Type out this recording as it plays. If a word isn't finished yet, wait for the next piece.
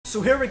So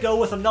here we go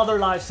with another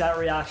live set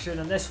reaction,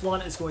 and this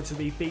one is going to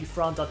be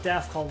Defqon at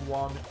Defqon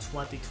 1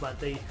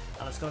 2020,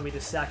 and it's going to be the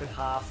second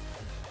half.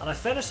 And I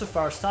finished the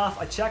first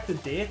half. I checked the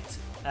date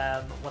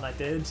when I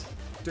did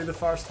do the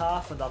first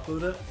half and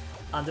upload it,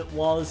 and it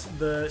was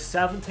the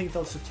 17th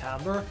of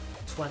September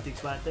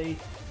 2020,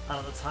 and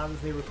at the time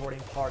of me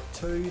recording part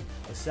 2,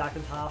 the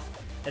second half,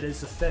 it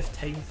is the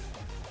 15th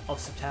of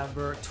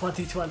September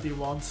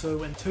 2021,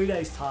 so in 2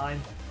 days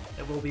time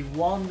it will be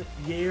 1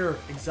 year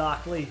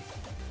exactly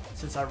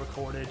since I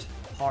recorded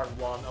part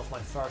 1 of my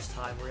first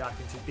time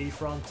reacting to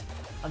Defqon.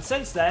 And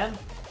since then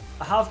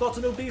I have got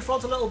to know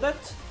Defqon a little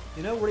bit,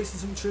 you know, releasing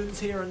some tunes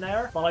here and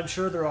there, but I'm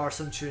sure there are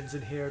some tunes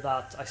in here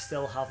that I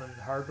still haven't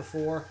heard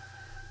before,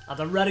 and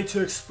I'm ready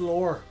to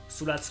explore,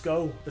 so let's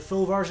go. The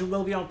full version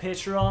will be on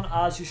Patreon,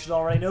 as you should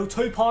already know.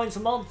 £2 a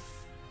month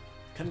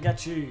can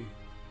get you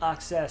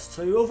access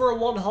to over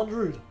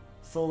 100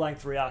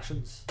 full-length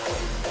reactions.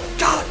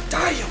 God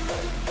damn!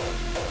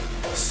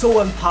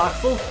 So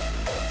impactful.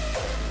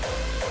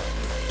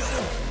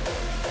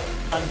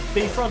 And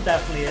Defqon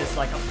definitely is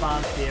like a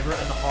fan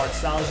favourite in the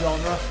hardstyle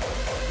genre.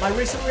 My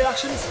recent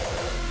reactions?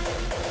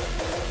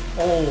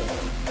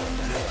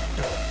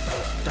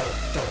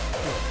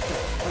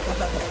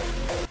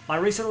 My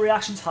recent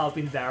reactions have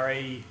been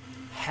very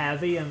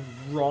heavy and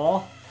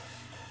raw.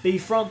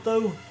 Defqon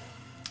though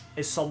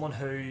is someone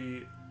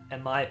who,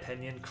 in my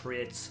opinion,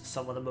 creates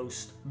some of the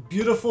most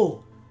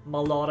beautiful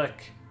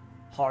melodic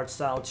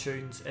hardstyle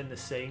tunes in the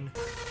scene.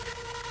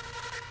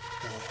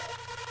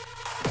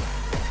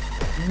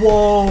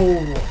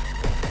 Whoa!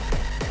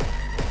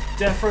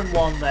 Different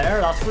one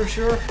there, that's for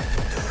sure.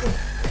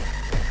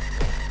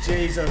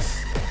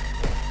 Jesus.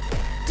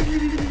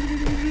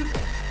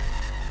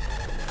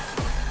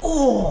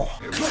 Oh!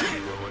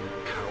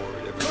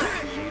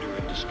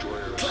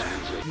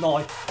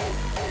 No.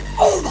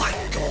 Oh my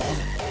god!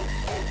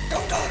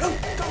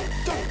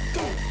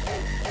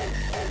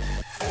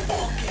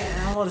 Fucking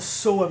hell, that is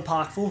so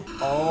impactful.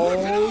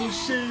 Oh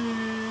shit!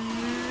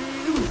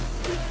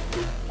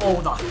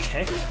 Oh, that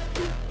kick.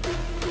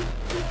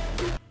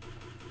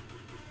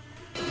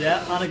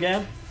 Yeah, and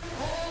again.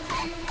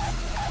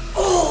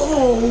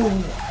 Oh!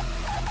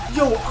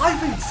 Yo, I've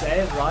been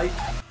saying, right,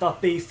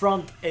 that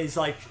Defqon is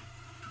like,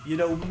 you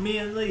know,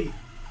 mainly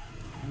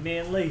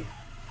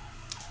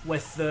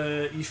with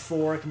the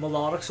euphoric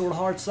melodic sort of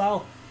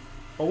hardstyle.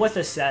 But with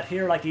this set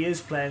here, like, he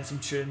is playing some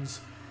tunes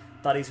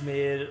that he's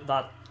made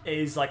that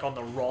is like on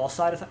the raw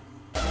side of it.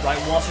 Right,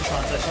 watch the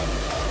transition.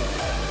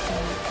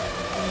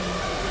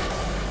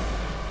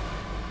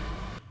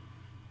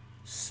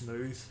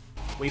 Smooth.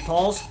 We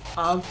pause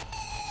and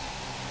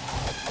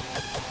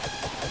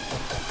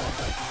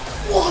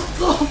what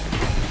the?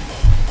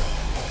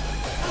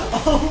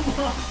 Oh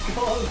my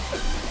god!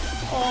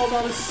 Oh,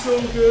 that is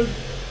so good.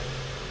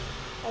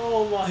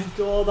 Oh my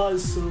god, that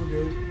is so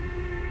good.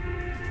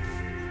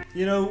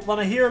 You know, when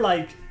I hear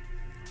like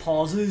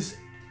pauses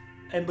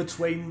in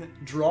between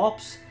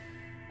drops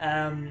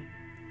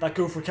that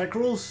go for kick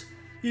rolls,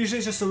 usually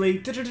it's just a wee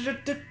dip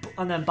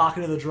and then back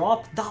into the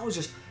drop. That was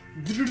just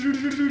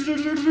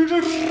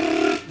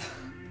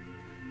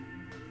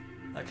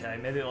okay,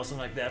 maybe it wasn't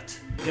like that.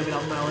 Give me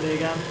that melody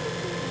again.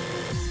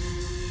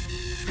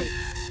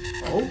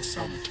 Oh,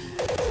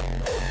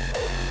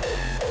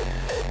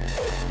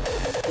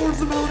 where's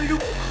the melody go?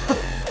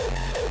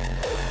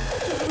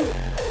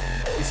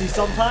 You see,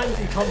 sometimes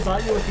he comes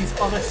at you with these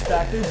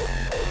unexpected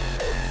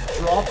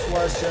drops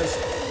where it's just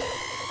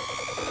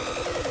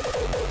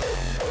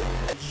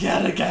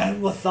yet again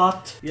with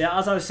that. Yeah,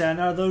 as I was saying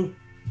there though,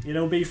 you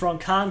know, Defqon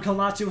can come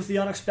at you with the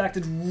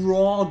unexpected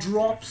raw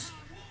drops,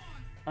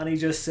 and he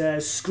just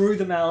says, screw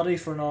the melody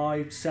for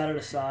now, set it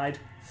aside,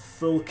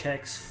 full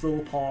kicks, full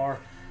power,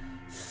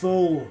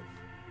 full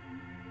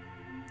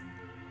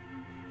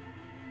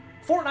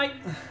Fortnite.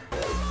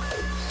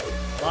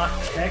 That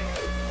kick.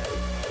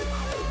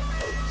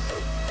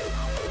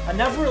 I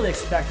never really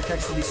expect the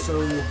kicks to be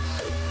so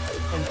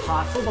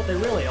impactful, but they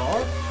really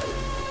are.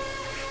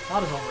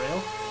 That is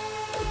unreal.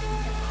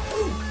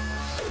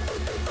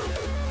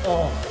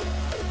 Oh.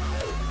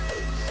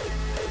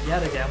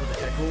 Yet again with the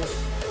kick rolls.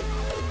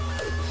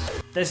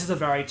 This is a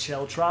very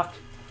chill track.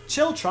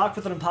 Chill track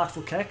with an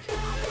impactful kick.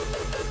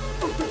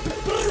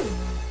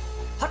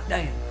 Hot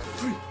damn.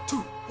 3,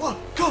 2, 1,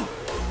 go!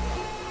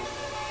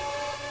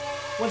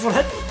 When's one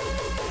hit?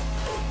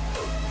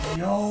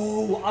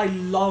 Yo, I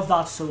love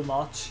that so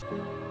much.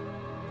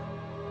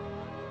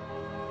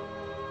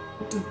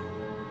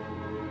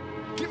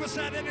 Give us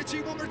that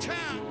energy one more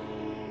time.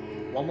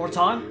 One more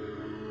time.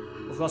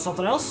 We've got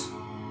something else?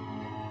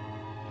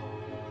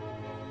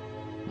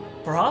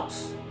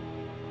 Perhaps?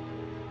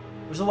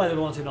 There's no way they're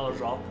going to another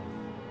drop.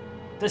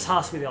 This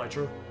has to be the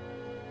outro.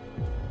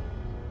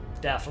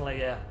 Definitely,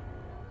 yeah.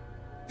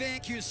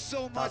 Thank you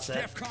so much,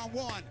 Defqon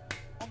 1.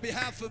 On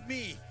behalf of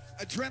me,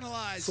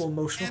 Adrenalize, so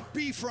emotional. And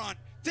Defqon,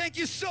 thank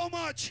you so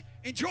much.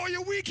 Enjoy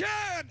your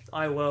weekend.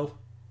 I will.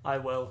 I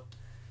will.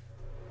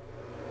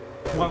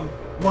 Whoa,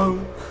 whoa.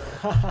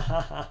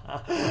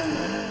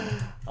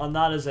 And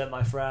that is it,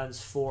 my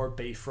friends, for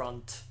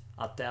Defqon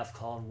at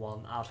Defqon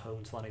 1 at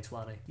home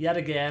 2020. Yet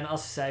again,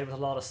 as I say, with a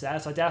lot of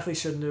sets, I definitely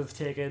shouldn't have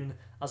taken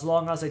as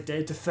long as I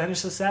did to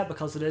finish the set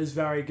because it is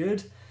very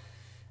good.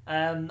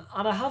 And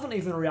I haven't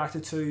even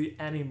reacted to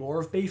any more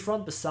of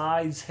B-Front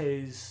besides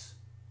his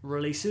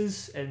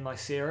releases in my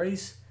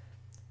series.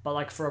 But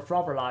like for a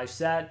proper live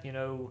set, you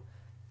know,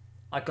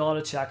 I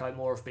gotta check out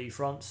more of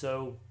B-Front.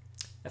 So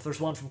if there's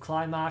one from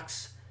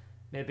Climax,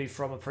 maybe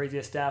from a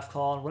previous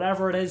Defqon,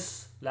 whatever it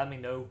is, let me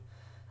know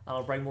and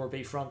I'll bring more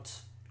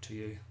B-Front to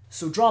you.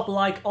 So drop a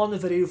like on the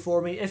video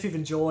for me if you've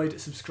enjoyed,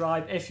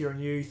 subscribe if you're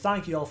new.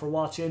 Thank you all for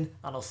watching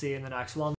and I'll see you in the next one.